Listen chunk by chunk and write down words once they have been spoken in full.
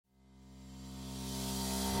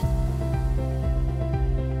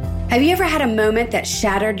Have you ever had a moment that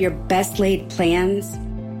shattered your best laid plans?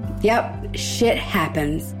 Yep, shit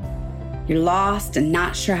happens. You're lost and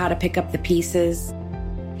not sure how to pick up the pieces.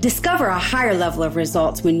 Discover a higher level of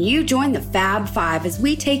results when you join the Fab Five as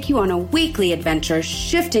we take you on a weekly adventure,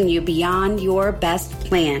 shifting you beyond your best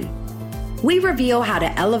plan. We reveal how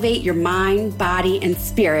to elevate your mind, body, and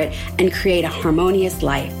spirit and create a harmonious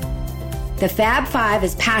life. The Fab Five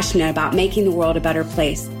is passionate about making the world a better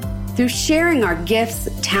place. Through sharing our gifts,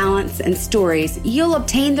 talents, and stories, you'll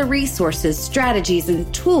obtain the resources, strategies,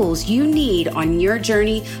 and tools you need on your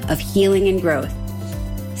journey of healing and growth.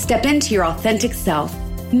 Step into your authentic self,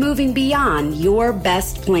 moving beyond your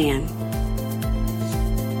best plan.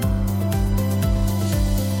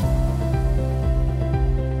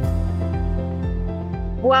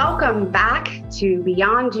 Welcome back to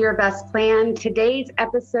Beyond Your Best Plan. Today's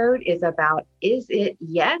episode is about, is it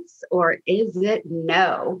yes or is it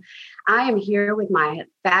no? I am here with my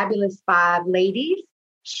fabulous five ladies.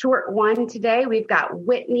 Short one today. We've got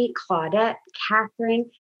Whitney, Claudette, Catherine,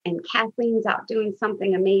 and Kathleen's out doing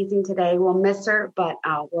something amazing today. We'll miss her, but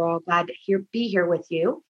we're all glad to be here with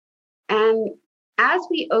you. And as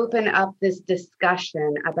we open up this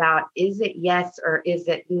discussion about is it yes or is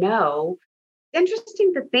it no,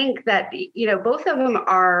 interesting to think that, both of them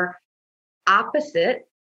are opposite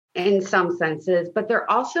in some senses, but they're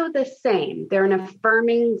also the same. They're an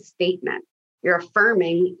affirming statement. You're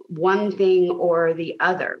affirming one thing or the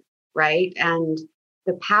other, right? And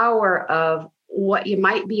the power of what you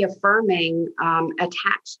might be affirming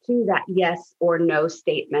attached to that yes or no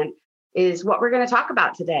statement is what we're going to talk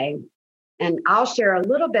about today. And I'll share a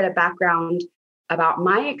little bit of background about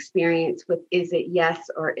my experience with is it yes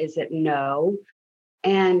or is it no.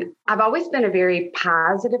 And I've always been a very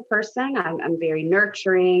positive person. I'm very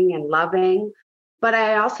nurturing and loving, but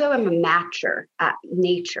I also am a matcher at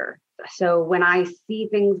nature. So when I see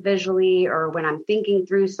things visually or when I'm thinking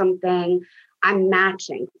through something, I'm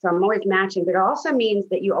matching. So I'm always matching, but it also means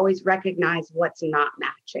that you always recognize what's not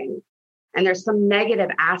matching. And there's some negative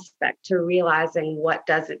aspect to realizing what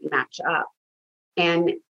doesn't match up.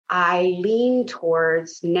 And I lean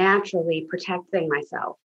towards naturally protecting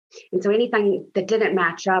myself. And so anything that didn't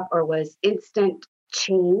match up or was instant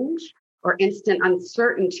change or instant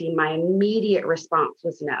uncertainty, my immediate response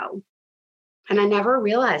was no. And I never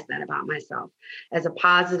realized that about myself as a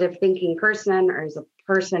positive thinking person or as a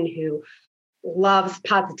person who loves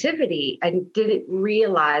positivity. I didn't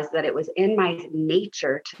realize that it was in my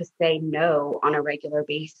nature to say no on a regular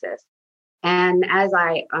basis. And as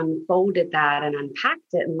I unfolded that and unpacked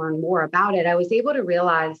it and learned more about it, I was able to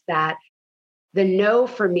realize that the no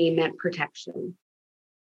for me meant protection.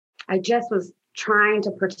 I just was trying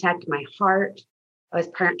to protect my heart. I was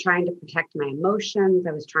trying to protect my emotions.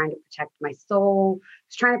 I was trying to protect my soul. I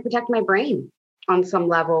was trying to protect my brain on some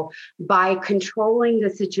level by controlling the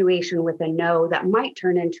situation with a no that might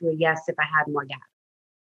turn into a yes if I had more data.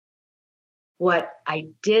 What I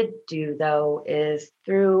did do, though, is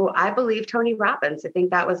through, I believe, Tony Robbins. I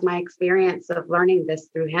think that was my experience of learning this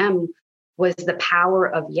through him, was the power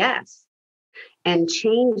of yes and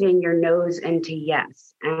changing your no's into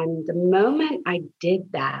yes. And the moment I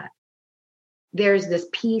did that, there's this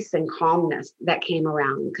peace and calmness that came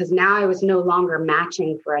around because now I was no longer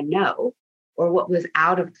matching for a no or what was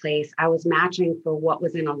out of place. I was matching for what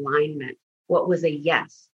was in alignment, what was a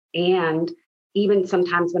yes. And even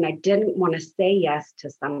sometimes when I didn't want to say yes to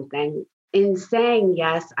something, in saying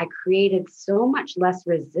yes, I created so much less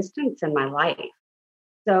resistance in my life.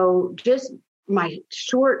 So just my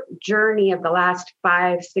short journey of the last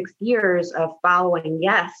 5-6 years of following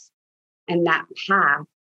yes and that path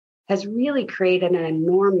has really created an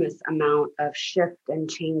enormous amount of shift and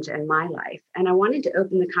change in my life. And I wanted to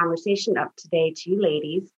open the conversation up today to you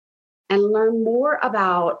ladies and learn more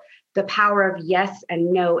about the power of yes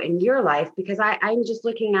and no in your life, because I'm just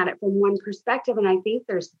looking at it from one perspective. And I think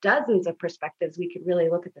there's dozens of perspectives we could really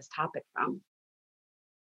look at this topic from.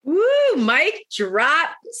 Woo, mic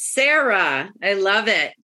drop, Sarah. I love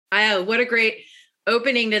it. What a great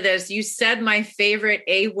opening to this. You said my favorite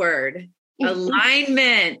A word,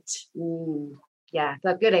 alignment. Yeah, it's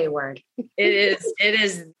a good A word. It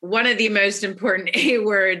is one of the most important A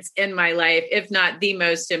words in my life, if not the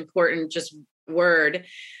most important just word.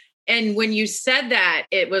 And when you said that,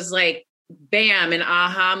 it was like, bam, an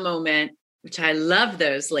aha moment, which I love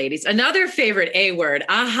those ladies. Another favorite A word,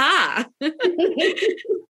 aha.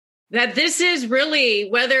 That this is really,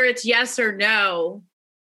 whether it's yes or no,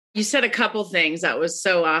 you said a couple things that was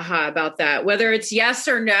so aha about that. Whether it's yes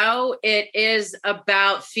or no, it is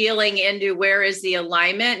about feeling into where is the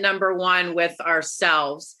alignment, number one, with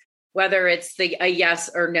ourselves, whether it's a yes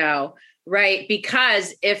or no. right?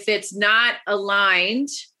 Because if it's not aligned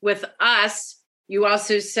with us, you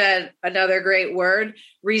also said another great word,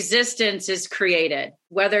 resistance is created,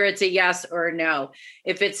 whether it's a yes or a no.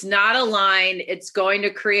 If it's not aligned, it's going to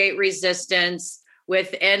create resistance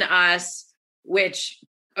within us, which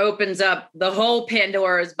opens up the whole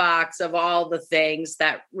Pandora's box of all the things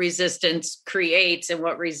that resistance creates and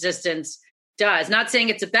what resistance does. Not saying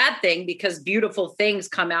it's a bad thing, because beautiful things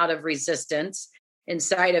come out of resistance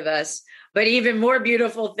inside of us, but even more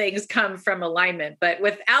beautiful things come from alignment. But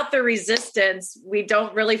without the resistance, we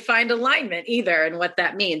don't really find alignment either, and what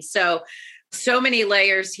that means. So many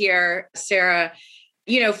layers here, Sarah.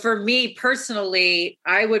 For me personally,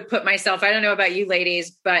 I would put myself, I don't know about you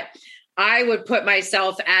ladies, but I would put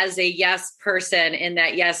myself as a yes person in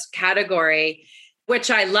that yes category,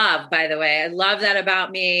 which I love, by the way. I love that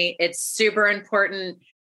about me. It's super important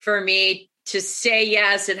for me to say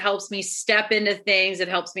yes. It helps me step into things. It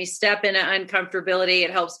helps me step into uncomfortability.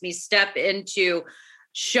 It helps me step into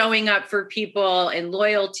showing up for people and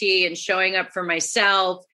loyalty and showing up for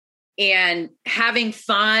myself and having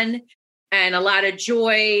fun and a lot of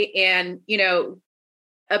joy and,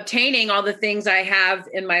 obtaining all the things I have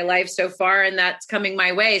in my life so far, and that's coming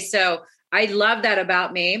my way. So I love that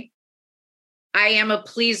about me. I am a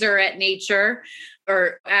pleaser at nature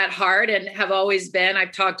or at heart and have always been.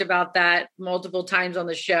 I've talked about that multiple times on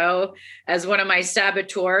the show as one of my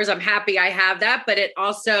saboteurs. I'm happy I have that, but it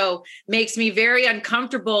also makes me very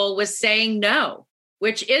uncomfortable with saying no,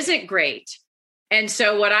 which isn't great. And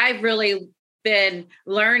so what I've really been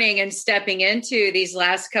learning and stepping into these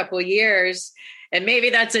last couple of years, and maybe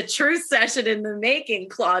that's a truth session in the making,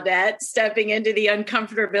 Claudette, stepping into the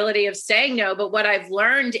uncomfortability of saying no. But what I've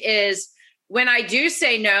learned is when I do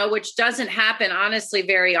say no, which doesn't happen, honestly,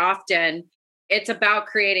 very often, it's about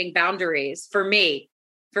creating boundaries for me.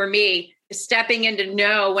 For me, stepping into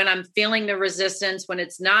no when I'm feeling the resistance, when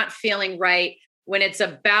it's not feeling right, when it's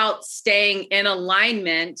about staying in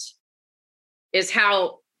alignment is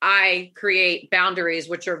how I create boundaries,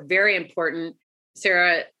 which are very important.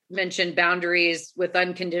 Sarah mentioned boundaries with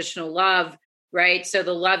unconditional love, right? So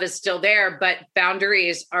the love is still there, but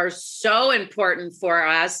boundaries are so important for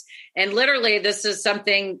us. And literally, this is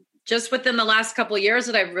something just within the last couple of years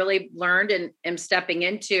that I've really learned and am stepping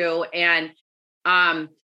into. And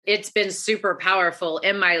it's been super powerful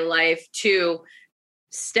in my life to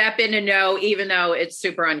step into no, even though it's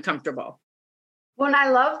super uncomfortable. Well, and I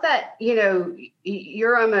love that,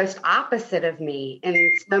 you're almost opposite of me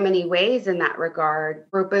in so many ways in that regard.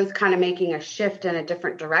 We're both kind of making a shift in a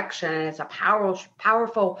different direction. And it's a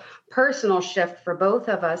powerful personal shift for both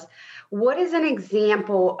of us. What is an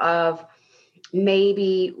example of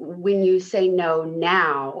maybe when you say no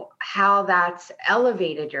now, how that's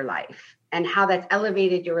elevated your life and how that's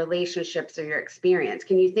elevated your relationships or your experience?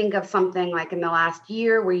 Can you think of something like in the last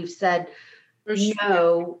year where you've said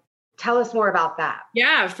no? Tell us more about that.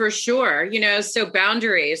 Yeah, for sure. So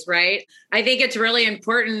boundaries, right? I think it's really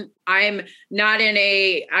important. I'm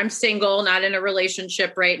single, not in a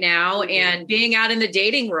relationship right now. Mm-hmm. And being out in the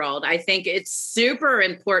dating world, I think it's super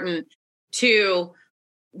important to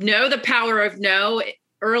know the power of no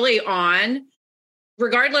early on,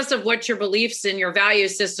 regardless of what your beliefs and your value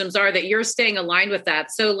systems are, that you're staying aligned with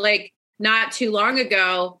that. So like not too long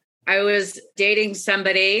ago, I was dating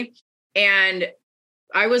somebody and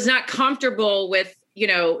I was not comfortable with,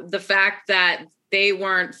 the fact that they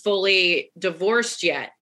weren't fully divorced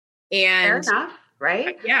yet. And fair enough,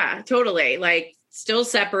 right? Yeah, totally. Like still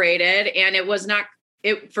separated. And it was not,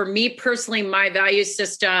 for me personally, my value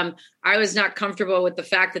system, I was not comfortable with the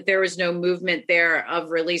fact that there was no movement there of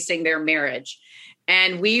releasing their marriage.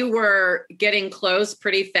 And we were getting close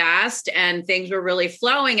pretty fast and things were really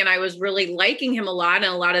flowing. And I was really liking him a lot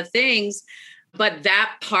and a lot of things. But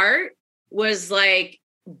that part was like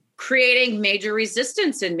creating major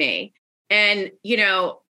resistance in me. And,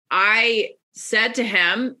 I said to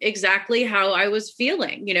him exactly how I was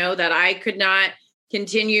feeling, that I could not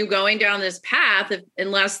continue going down this path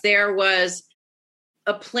unless there was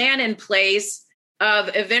a plan in place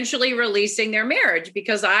of eventually releasing their marriage,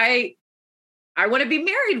 because I want to be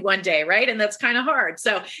married one day. Right. And that's kind of hard.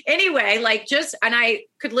 So anyway, and I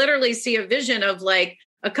could literally see a vision of like,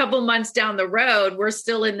 a couple months down the road, we're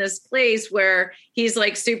still in this place where he's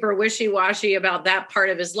like super wishy-washy about that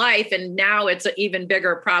part of his life. And now it's an even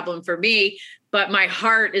bigger problem for me, but my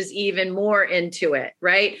heart is even more into it,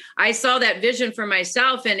 right? I saw that vision for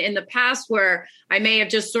myself. And in the past where I may have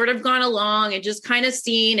just sort of gone along and just kind of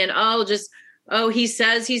seen and, he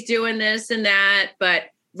says he's doing this and that, but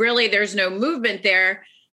really there's no movement there.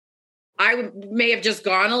 I may have just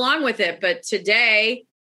gone along with it. But today,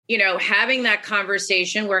 having that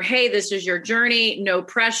conversation where, hey, this is your journey, no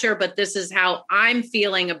pressure, but this is how I'm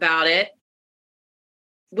feeling about it,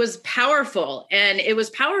 was powerful. And it was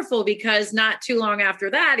powerful because not too long after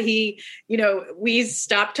that, we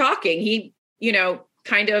stopped talking. He,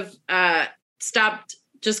 kind of stopped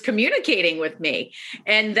just communicating with me.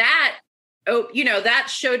 And that, that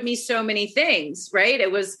showed me so many things, right?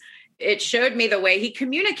 It showed me the way he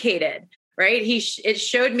communicated, right? It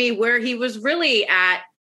showed me where he was really at,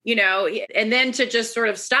 and then to just sort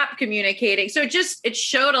of stop communicating. So it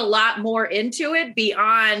showed a lot more into it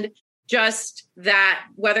beyond just that,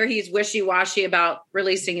 whether he's wishy-washy about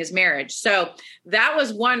releasing his marriage. So that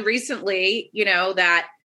was one recently, that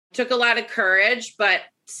took a lot of courage, but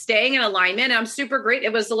staying in alignment. I'm super great.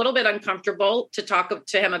 It was a little bit uncomfortable to talk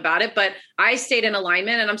to him about it, but I stayed in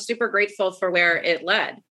alignment and I'm super grateful for where it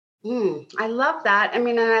led. I love that. I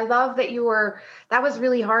mean, and I love that that was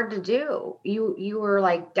really hard to do. You were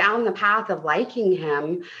like down the path of liking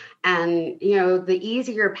him, and, the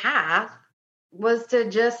easier path was to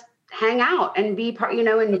just hang out and be part,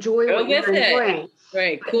 enjoy Go what you're enjoying.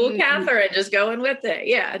 Right. Cool, Catherine, just going with it.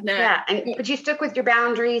 Yeah. No. Yeah. But you stuck with your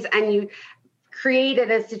boundaries and you created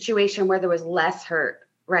a situation where there was less hurt,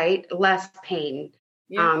 right? Less pain.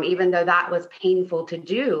 Yeah. Even though that was painful to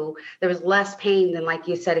do, there was less pain than, like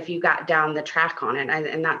you said, if you got down the track on it.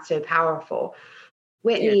 And that's so powerful.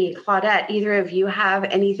 Whitney, Claudette, either of you have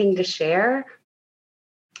anything to share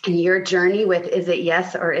in your journey with, is it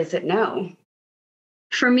yes or is it no?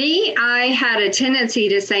 For me, I had a tendency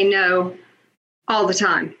to say no all the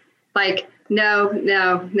time. Like, no.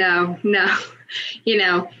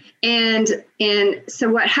 And so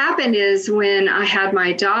what happened is when I had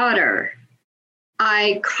my daughter,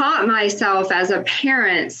 I caught myself as a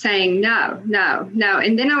parent saying no.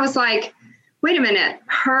 And then I was like, wait a minute,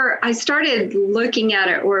 I started looking at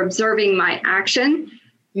it or observing my action.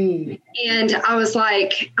 And I was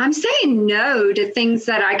like, I'm saying no to things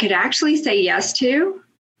that I could actually say yes to.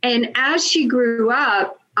 And as she grew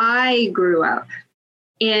up, I grew up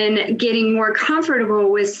in getting more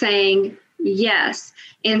comfortable with saying yes.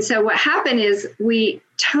 And so what happened is we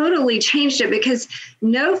totally changed it, because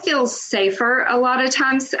no feels safer a lot of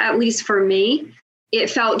times, at least for me. It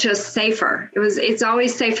felt just safer. It's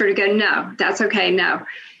always safer to go, no, that's okay, no.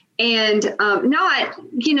 And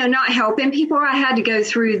not helping people. I had to go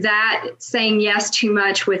through that, saying yes too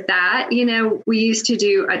much with that. We used to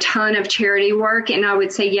do a ton of charity work, and I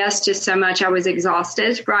would say yes to so much I was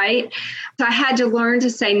exhausted, right? So I had to learn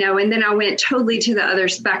to say no. And then I went totally to the other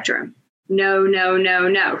spectrum. No,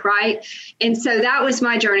 right? And so that was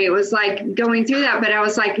my journey. It was like going through that, but I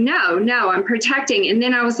was like, no, I'm protecting. And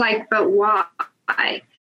then I was like, but why?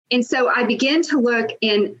 And so I began to look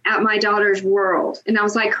at my daughter's world. And I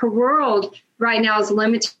was like, her world right now is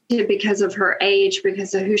limited because of her age,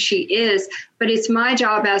 because of who she is. But it's my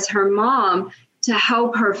job as her mom to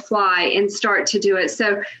help her fly and start to do it.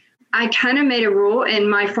 So I kind of made a rule, and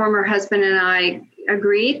my former husband and I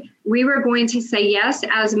agreed. We were going to say yes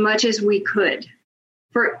as much as we could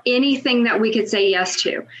for anything that we could say yes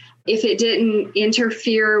to. If it didn't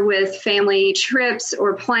interfere with family trips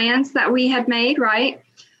or plans that we had made, right?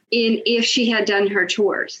 And if she had done her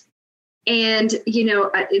chores. And,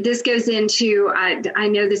 this goes into, I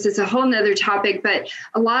know this is a whole nother topic, but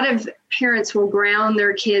a lot of parents will ground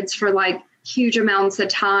their kids for like huge amounts of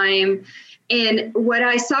time. And what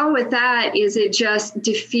I saw with that is it just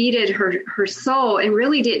defeated her soul and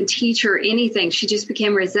really didn't teach her anything. She just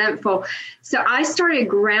became resentful. So I started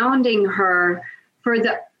grounding her for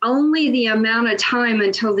only the amount of time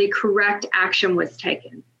until the correct action was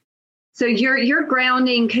taken. So your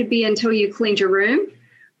grounding could be until you cleaned your room,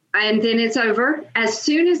 and then it's over. As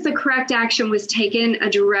soon as the correct action was taken, a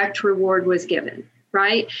direct reward was given,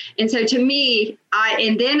 right? And so to me,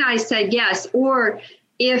 then I said yes. Or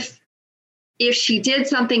if she did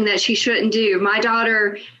something that she shouldn't do, my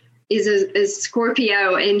daughter is a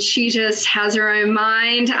Scorpio, and she just has her own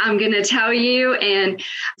mind, I'm going to tell you. And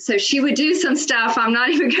so she would do some stuff. I'm not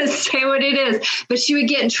even going to say what it is, but she would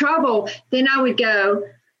get in trouble. Then I would go,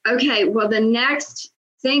 okay, well, the next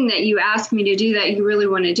thing that you ask me to do that you really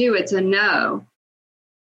want to do, it's a no.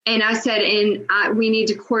 And I said, we need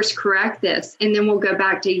to course correct this, and then we'll go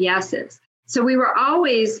back to yeses. So we were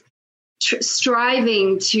always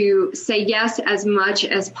striving to say yes as much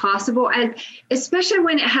as possible, and especially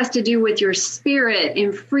when it has to do with your spirit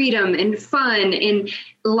and freedom and fun and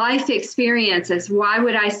life experiences. Why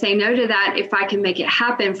would I say no to that if I can make it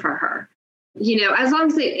happen for her? As long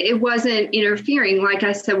as it wasn't interfering, like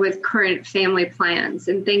I said, with current family plans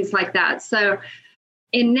and things like that. So,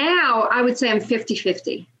 and now I would say I'm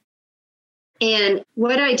 50-50. And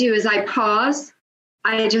what I do is I pause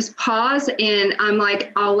I just pause and I'm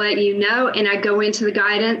like, I'll let you know. And I go into the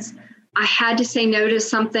guidance. I had to say no to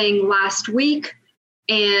something last week.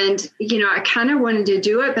 And, I kind of wanted to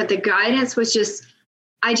do it, but the guidance was just,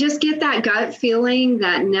 I just get that gut feeling,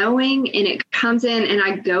 that knowing, and it comes in and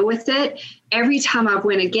I go with it. Every time I've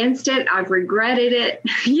went against it, I've regretted it,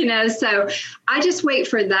 so I just wait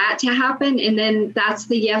for that to happen. And then that's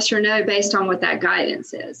the yes or no based on what that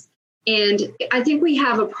guidance is. And I think we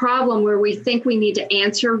have a problem where we think we need to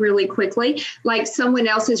answer really quickly, like someone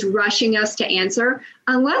else is rushing us to answer.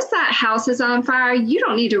 Unless that house is on fire, you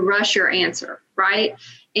don't need to rush your answer, right?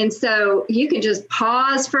 And so you can just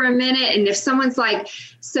pause for a minute. And if someone's like,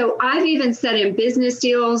 so I've even said in business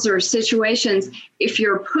deals or situations, if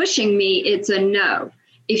you're pushing me, it's a no.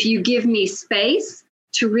 If you give me space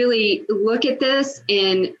to really look at this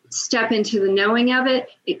and step into the knowing of it,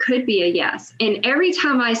 it could be a yes. And every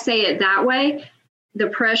time I say it that way, the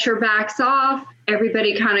pressure backs off,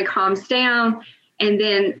 everybody kind of calms down, and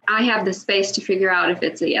then I have the space to figure out if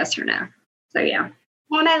it's a yes or no. So, yeah.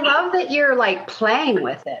 Well, and I love that you're like playing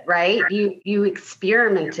with it, right? You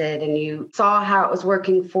experimented and you saw how it was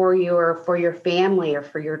working for you or for your family or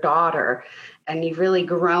for your daughter. And you've really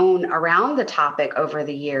grown around the topic over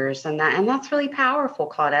the years. And that's really powerful,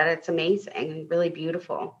 Claudette. It's amazing and really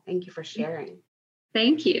beautiful. Thank you for sharing.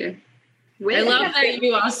 Thank you. I love that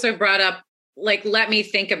you also brought up, like, let me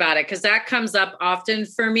think about it, because that comes up often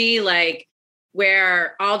for me, like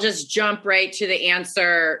where I'll just jump right to the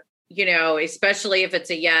answer, especially if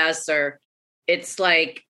it's a yes, or it's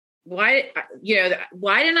like, why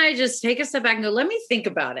didn't I just take a step back and go, let me think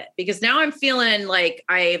about it? Because now I'm feeling like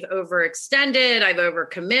I've overextended, I've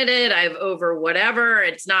overcommitted, I've over whatever.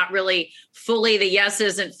 It's not really fully, the yes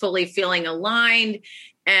isn't fully feeling aligned.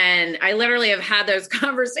 And I literally have had those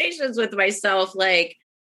conversations with myself, like,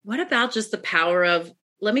 what about just the power of,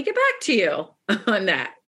 let me get back to you on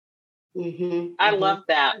that. Mm-hmm. I love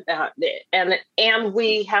that. And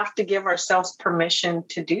we have to give ourselves permission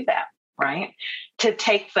to do that, right? To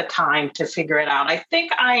take the time to figure it out. I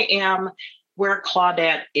think I am where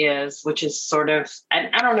Claudette is, which is sort of,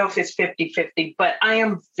 and I don't know if it's 50-50, but I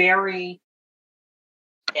am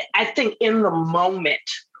I think in the moment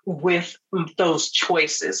with those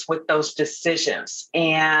choices, with those decisions.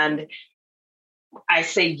 And I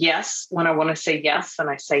say yes when I want to say yes, and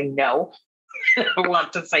I say no. I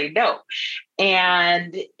want to say no.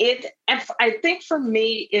 And I think for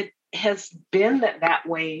me, it has been that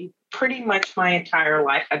way pretty much my entire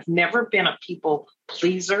life. I've never been a people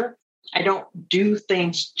pleaser. I don't do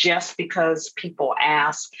things just because people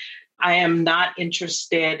ask. I am not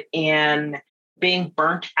interested in being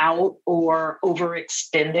burnt out or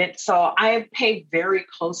overextended. So I pay very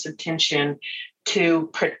close attention to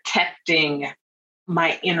protecting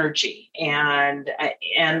my energy and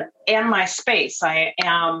my space. I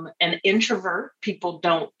am an introvert. People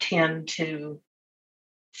don't tend to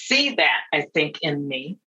see that, I think, in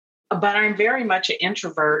me. But I'm very much an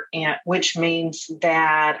introvert, which means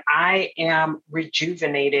that I am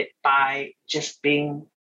rejuvenated by just being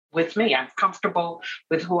with me. I'm comfortable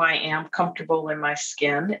with who I am, comfortable in my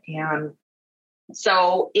skin. And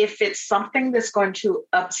so if it's something that's going to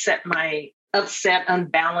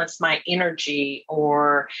unbalance my energy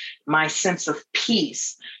or my sense of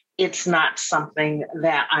peace, it's not something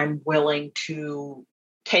that I'm willing to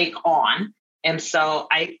take on. And so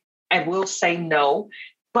I will say no.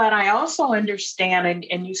 But I also understand,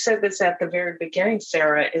 and you said this at the very beginning,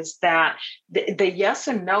 Sarah, is that the yes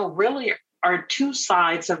and no really are two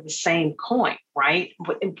sides of the same coin, right?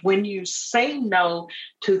 When you say no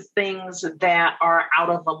to things that are out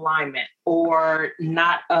of alignment or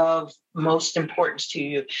not of most importance to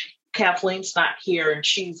you, Kathleen's not here, and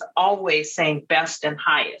she's always saying best and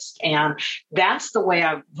highest. And that's the way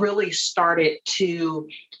I really started to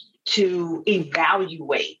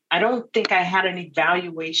evaluate. I don't think I had an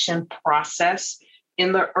evaluation process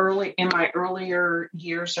in my earlier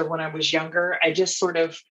years or when I was younger. I just sort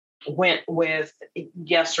of went with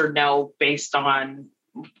yes or no based on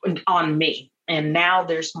me. And now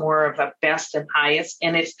there's more of a best and highest,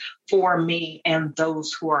 and it's for me and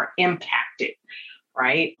those who are impacted,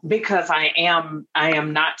 right? Because I am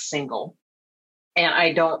not single. And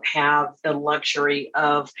I don't have the luxury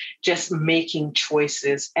of just making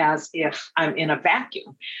choices as if I'm in a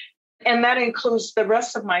vacuum. And that includes the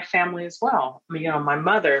rest of my family as well. My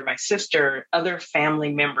mother, my sister, other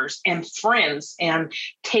family members and friends, and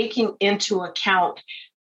taking into account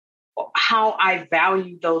how I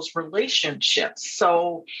value those relationships.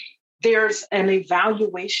 So there's an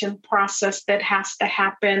evaluation process that has to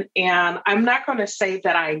happen. And I'm not going to say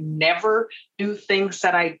that I never do things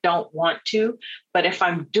that I don't want to, but if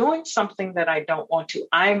I'm doing something that I don't want to,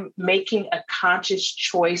 I'm making a conscious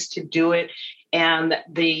choice to do it. And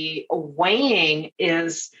the weighing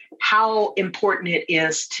is how important it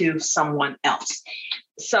is to someone else.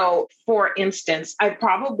 So, for instance, I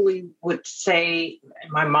probably would say,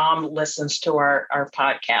 my mom listens to our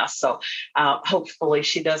podcast, so hopefully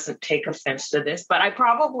she doesn't take offense to this, but I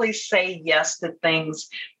probably say yes to things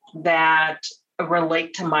that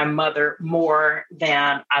relate to my mother more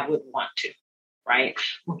than I would want to, right?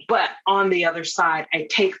 But on the other side, I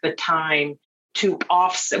take the time to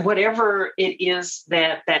offset whatever it is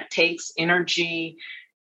that takes energy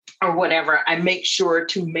or whatever. I make sure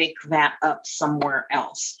to make that up somewhere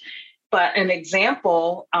else. But an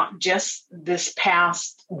example, just this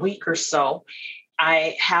past week or so,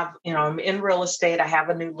 I have, I'm in real estate. I have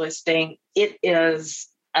a new listing. It is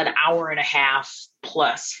an hour and a half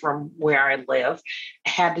plus from where I live. I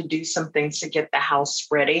had to do some things to get the house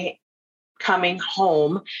ready. Coming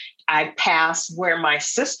home, I pass where my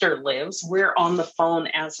sister lives. We're on the phone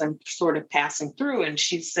as I'm sort of passing through, and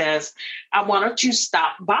she says, why don't you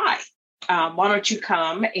stop by? Why don't you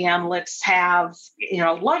come and let's have,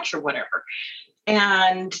 lunch or whatever.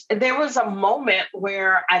 And there was a moment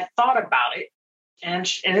where I thought about it. And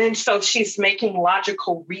then so she's making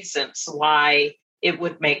logical reasons why it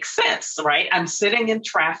would make sense, right? I'm sitting in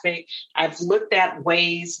traffic. I've looked at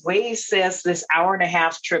Waze. Waze says this hour and a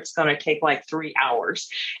half trip's going to take like 3 hours.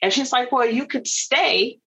 And she's like, well, you could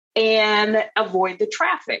stay and avoid the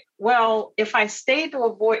traffic. Well, if I stayed to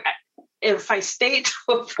avoid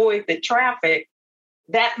the traffic,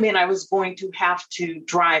 that meant I was going to have to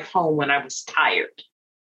drive home when I was tired.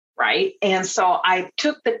 Right. And so I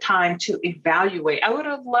took the time to evaluate. I would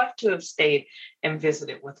have loved to have stayed and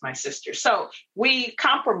visited with my sister. So we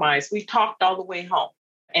compromised. We talked all the way home.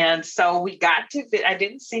 And so we got to I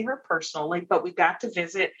didn't see her personally, but we got to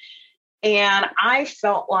visit. And I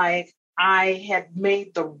felt like I had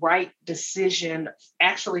made the right decision,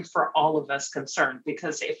 actually, for all of us concerned,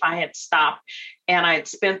 because if I had stopped and I had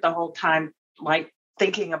spent the whole time like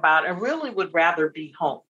thinking about, I really would rather be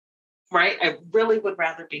home. Right? I really would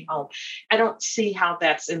rather be home. I don't see how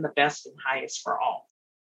that's in the best and highest for all.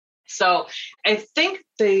 So I think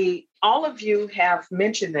all of you have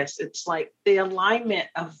mentioned this. It's like the alignment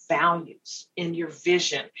of values in your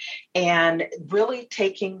vision and really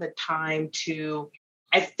taking the time to,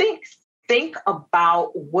 I think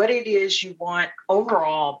about what it is you want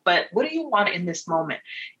overall, but what do you want in this moment?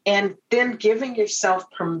 And then giving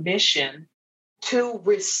yourself permission to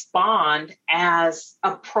respond as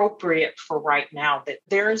appropriate for right now, that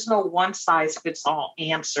there is no one size fits all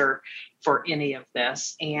answer for any of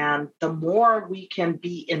this. And the more we can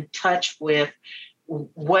be in touch with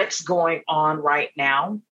what's going on right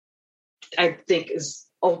now, I think is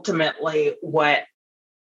ultimately what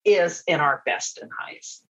is in our best and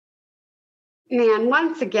highest. Man,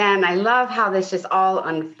 once again, I love how this just all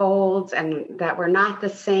unfolds and that we're not the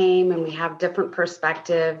same and we have different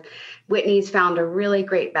perspective. Whitney's found a really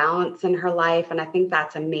great balance in her life. And I think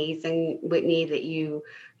that's amazing, Whitney, that you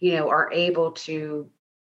are able to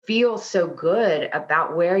feel so good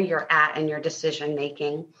about where you're at in your decision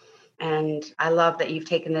making. And I love that you've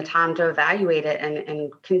taken the time to evaluate it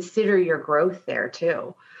and consider your growth there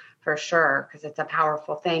too, for sure, because it's a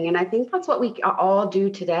powerful thing. And I think that's what we all do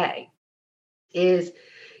today. Is,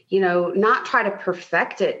 not try to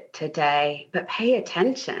perfect it today, but pay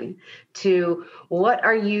attention to what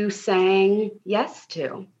are you saying yes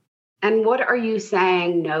to and what are you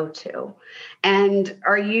saying no to? And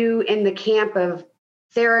are you in the camp of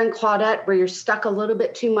Sarah and Claudette where you're stuck a little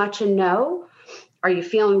bit too much in no? Are you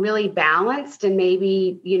feeling really balanced and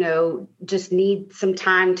maybe, just need some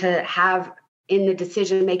time to have in the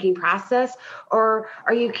decision-making process? Or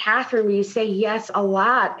are you Catherine, where you say yes a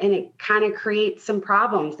lot and it kind of creates some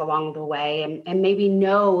problems along the way? And maybe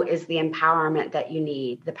no is the empowerment that you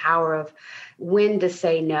need, the power of when to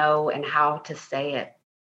say no and how to say it.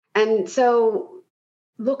 And so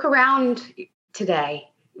look around today.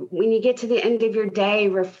 When you get to the end of your day,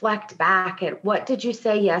 reflect back at what did you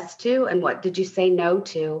say yes to and what did you say no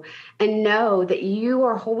to? And know that you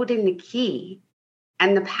are holding the key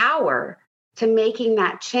and the power to making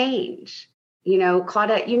that change.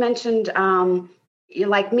 Claudette, you mentioned, you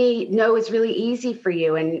like me, no is really easy for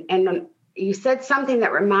you. And you said something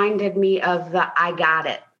that reminded me of the I got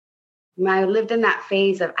it. When I lived in that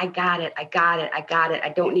phase of I got it,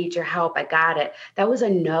 I don't need your help, I got it. That was a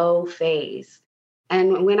no phase.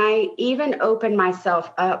 And when I even opened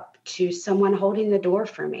myself up to someone holding the door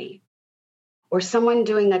for me, or someone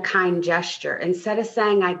doing a kind gesture. Instead of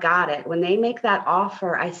saying, I got it, when they make that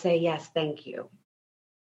offer, I say, yes, thank you.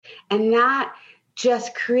 And that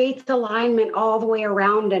just creates alignment all the way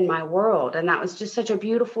around in my world. And that was just such a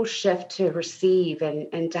beautiful shift to receive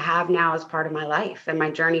and to have now as part of my life and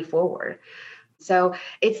my journey forward. So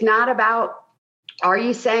it's not about, are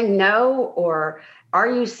you saying no or are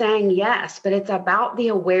you saying yes? But it's about the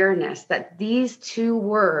awareness that these two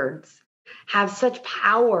words have such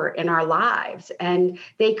power in our lives, and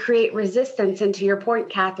they create resistance. And to your point,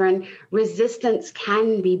 Catherine, resistance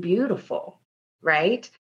can be beautiful, right?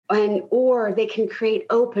 Or they can create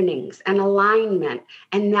openings and alignment,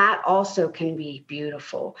 and that also can be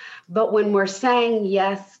beautiful. But when we're saying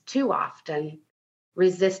yes too often,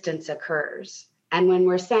 resistance occurs. And when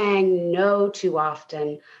we're saying no too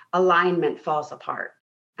often, alignment falls apart.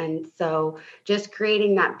 And so just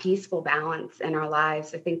creating that peaceful balance in our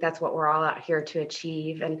lives, I think that's what we're all out here to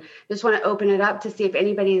achieve. And just want to open it up to see if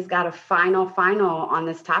anybody's got a final on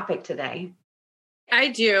this topic today. I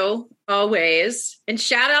do, always. And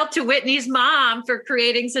shout out to Whitney's mom for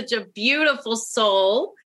creating such a beautiful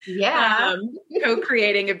soul. Yeah.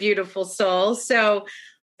 Co-creating a beautiful soul. So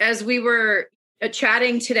as we were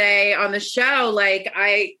chatting today on the show, like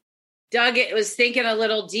I was thinking a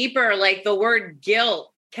little deeper, like the word guilt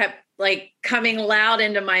kept like coming loud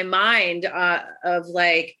into my mind of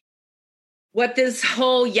like what this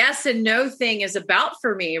whole yes and no thing is about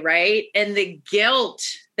for me, right? And the guilt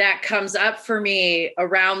that comes up for me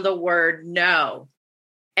around the word no.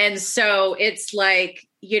 And so it's like,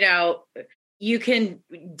 you know, you can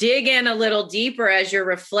dig in a little deeper as you're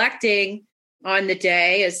reflecting on the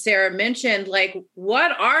day, as Sarah mentioned, like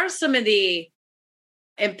what are some of the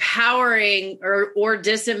empowering or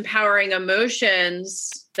disempowering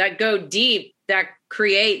emotions that go deep that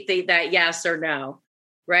create that yes or no,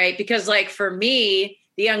 right? Because like for me,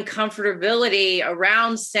 the uncomfortability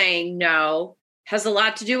around saying no has a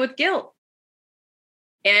lot to do with guilt.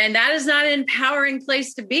 And that is not an empowering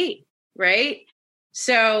place to be, right?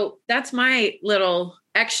 So that's my little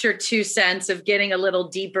extra 2 cents of getting a little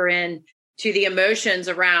deeper in to the emotions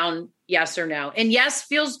around yes or no. And yes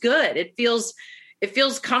feels good. It feels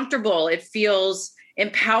comfortable. It feels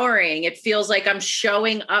empowering. It feels like I'm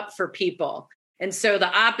showing up for people. And so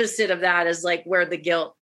the opposite of that is like where the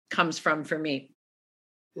guilt comes from for me.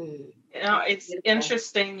 You know, it's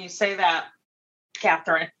interesting you say that,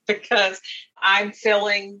 Catherine, because I'm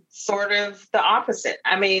feeling sort of the opposite.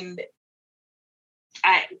 I mean,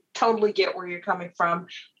 I totally get where you're coming from.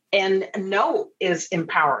 And no is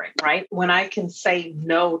empowering, right? When I can say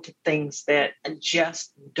no to things that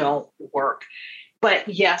just don't work. But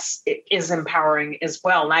yes, it is empowering as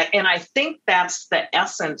well. And I think that's the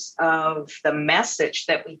essence of the message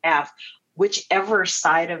that we have. Whichever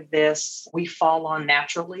side of this we fall on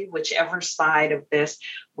naturally, whichever side of this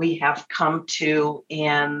we have come to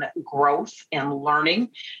in growth and learning,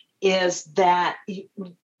 is that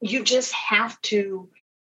you just have to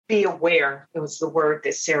be aware. It was the word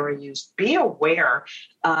that Sarah used. Be aware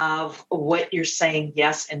of what you're saying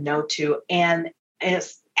yes and no to. And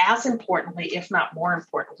as importantly, if not more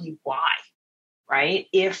importantly, why, right?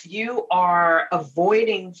 If you are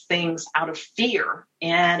avoiding things out of fear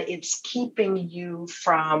and it's keeping you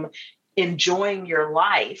from enjoying your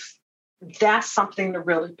life, that's something to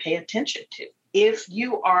really pay attention to. If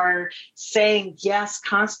you are saying yes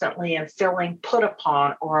constantly and feeling put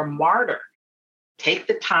upon or a martyr, take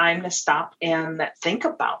the time to stop and think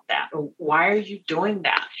about that. Why are you doing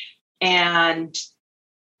that? And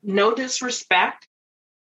no disrespect,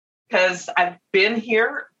 because I've been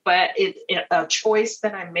here, but it a choice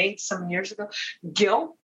that I made some years ago.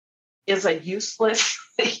 Guilt is a useless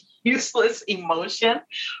emotion,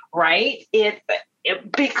 right?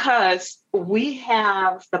 Because we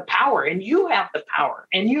have the power, and you have the power,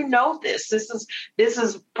 and you know this. This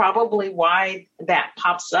is probably why that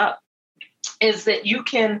pops up. Is that you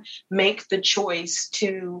can make the choice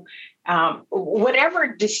to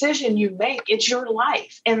whatever decision you make, it's your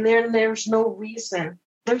life. And then there's no reason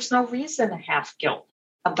to have guilt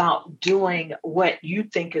about doing what you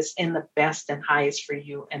think is in the best and highest for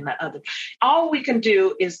you and the other. All we can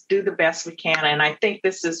do is do the best we can. And I think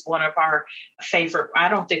this is one of our favorite. I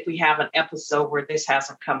don't think we have an episode where this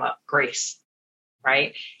hasn't come up, grace,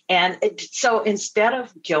 right? And so instead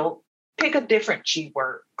of guilt, pick a different G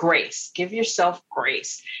word, grace. Give yourself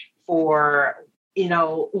grace for,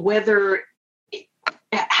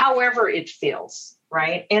 however it feels,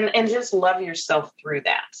 right? And just love yourself through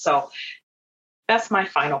that. So that's my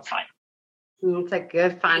final. It's a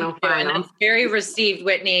good final. And that's very received,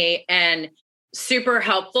 Whitney, and super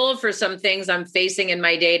helpful for some things I'm facing in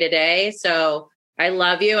my day to day. So I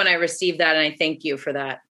love you and I receive that. And I thank you for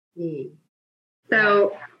that.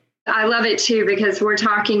 So I love it too, because we're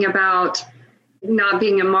talking about not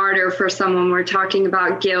being a martyr for someone. We're talking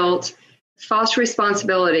about guilt, false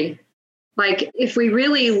responsibility. Like if we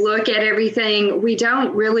really look at everything, we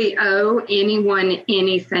don't really owe anyone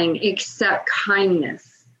anything except kindness.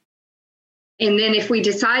 And then if we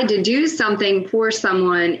decide to do something for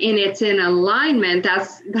someone and it's in alignment,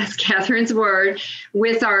 that's Catherine's word,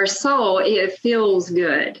 with our soul, it feels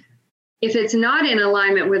good. If it's not in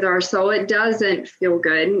alignment with our soul, it doesn't feel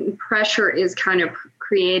good. Pressure is kind of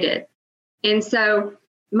created. And so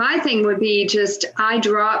my thing would be I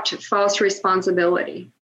dropped false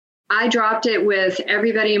responsibility. I dropped it with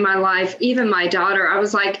everybody in my life, even my daughter. I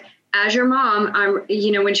was like, as your mom,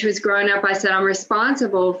 when she was growing up, I said, I'm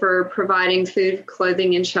responsible for providing food,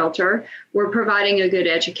 clothing, and shelter. We're providing a good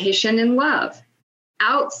education and love.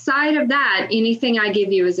 Outside of that, anything I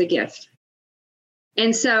give you is a gift.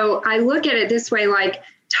 And so I look at it this way, like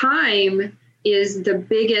time is the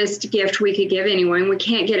biggest gift we could give anyone. We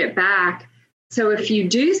can't get it back. So if you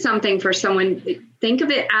do something for someone, think of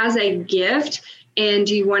it as a gift. And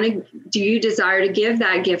do you desire to give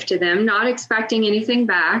that gift to them, not expecting anything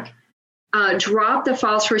back? Drop the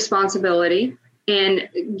false responsibility and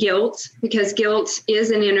guilt, because guilt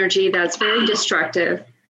is an energy that's very destructive.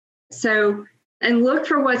 So, and look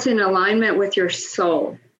for what's in alignment with your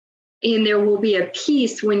soul. And there will be a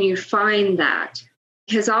peace when you find that,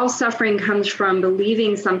 because all suffering comes from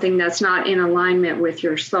believing something that's not in alignment with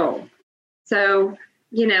your soul. So,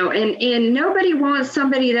 and nobody wants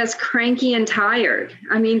somebody that's cranky and tired.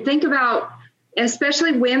 I mean, think about,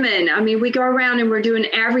 especially women. I mean, we go around and we're doing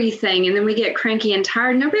everything and then we get cranky and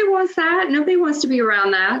tired. Nobody wants that. Nobody wants to be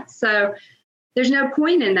around that. So there's no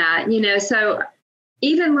point in that, So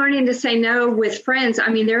even learning to say no with friends. I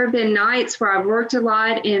mean, there have been nights where I've worked a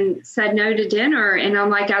lot and said no to dinner. And I'm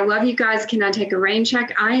like, I love you guys. Can I take a rain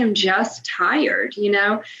check? I am just tired,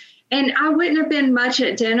 And I wouldn't have been much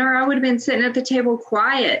at dinner. I would have been sitting at the table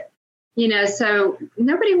quiet, so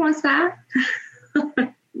nobody wants that.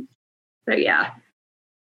 So, yeah.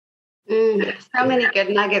 So many good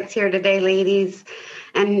nuggets here today, ladies.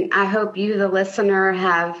 And I hope you, the listener,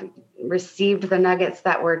 have received the nuggets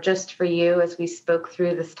that were just for you as we spoke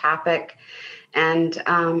through this topic. And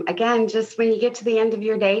again, just when you get to the end of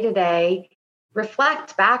your day today,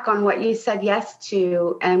 reflect back on what you said yes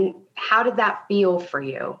to and how did that feel for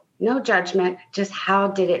you? No judgment, just how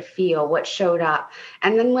did it feel? What showed up?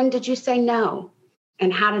 And then when did you say no?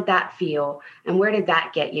 And how did that feel? And where did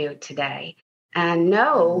that get you today? And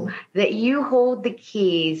know that you hold the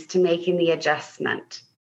keys to making the adjustment.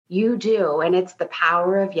 You do. And it's the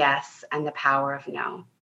power of yes and the power of no.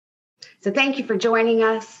 So thank you for joining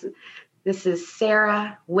us. This is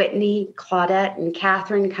Sarah, Whitney, Claudette, and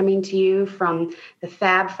Catherine coming to you from the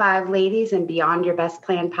Fab Five Ladies and Beyond Your Best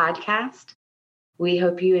Plan podcast. We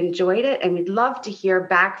hope you enjoyed it, and we'd love to hear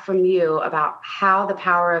back from you about how the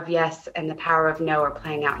power of yes and the power of no are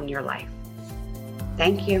playing out in your life.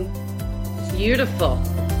 Thank you. Beautiful.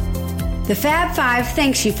 The Fab Five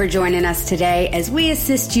thanks you for joining us today as we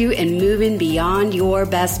assist you in moving beyond your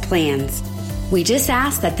best plans. We just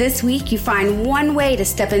ask that this week you find one way to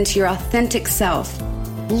step into your authentic self.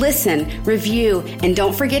 Listen, review, and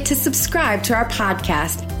don't forget to subscribe to our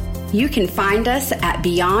podcast. You can find us at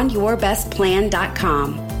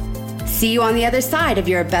beyondyourbestplan.com. See you on the other side of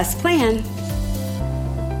your best plan.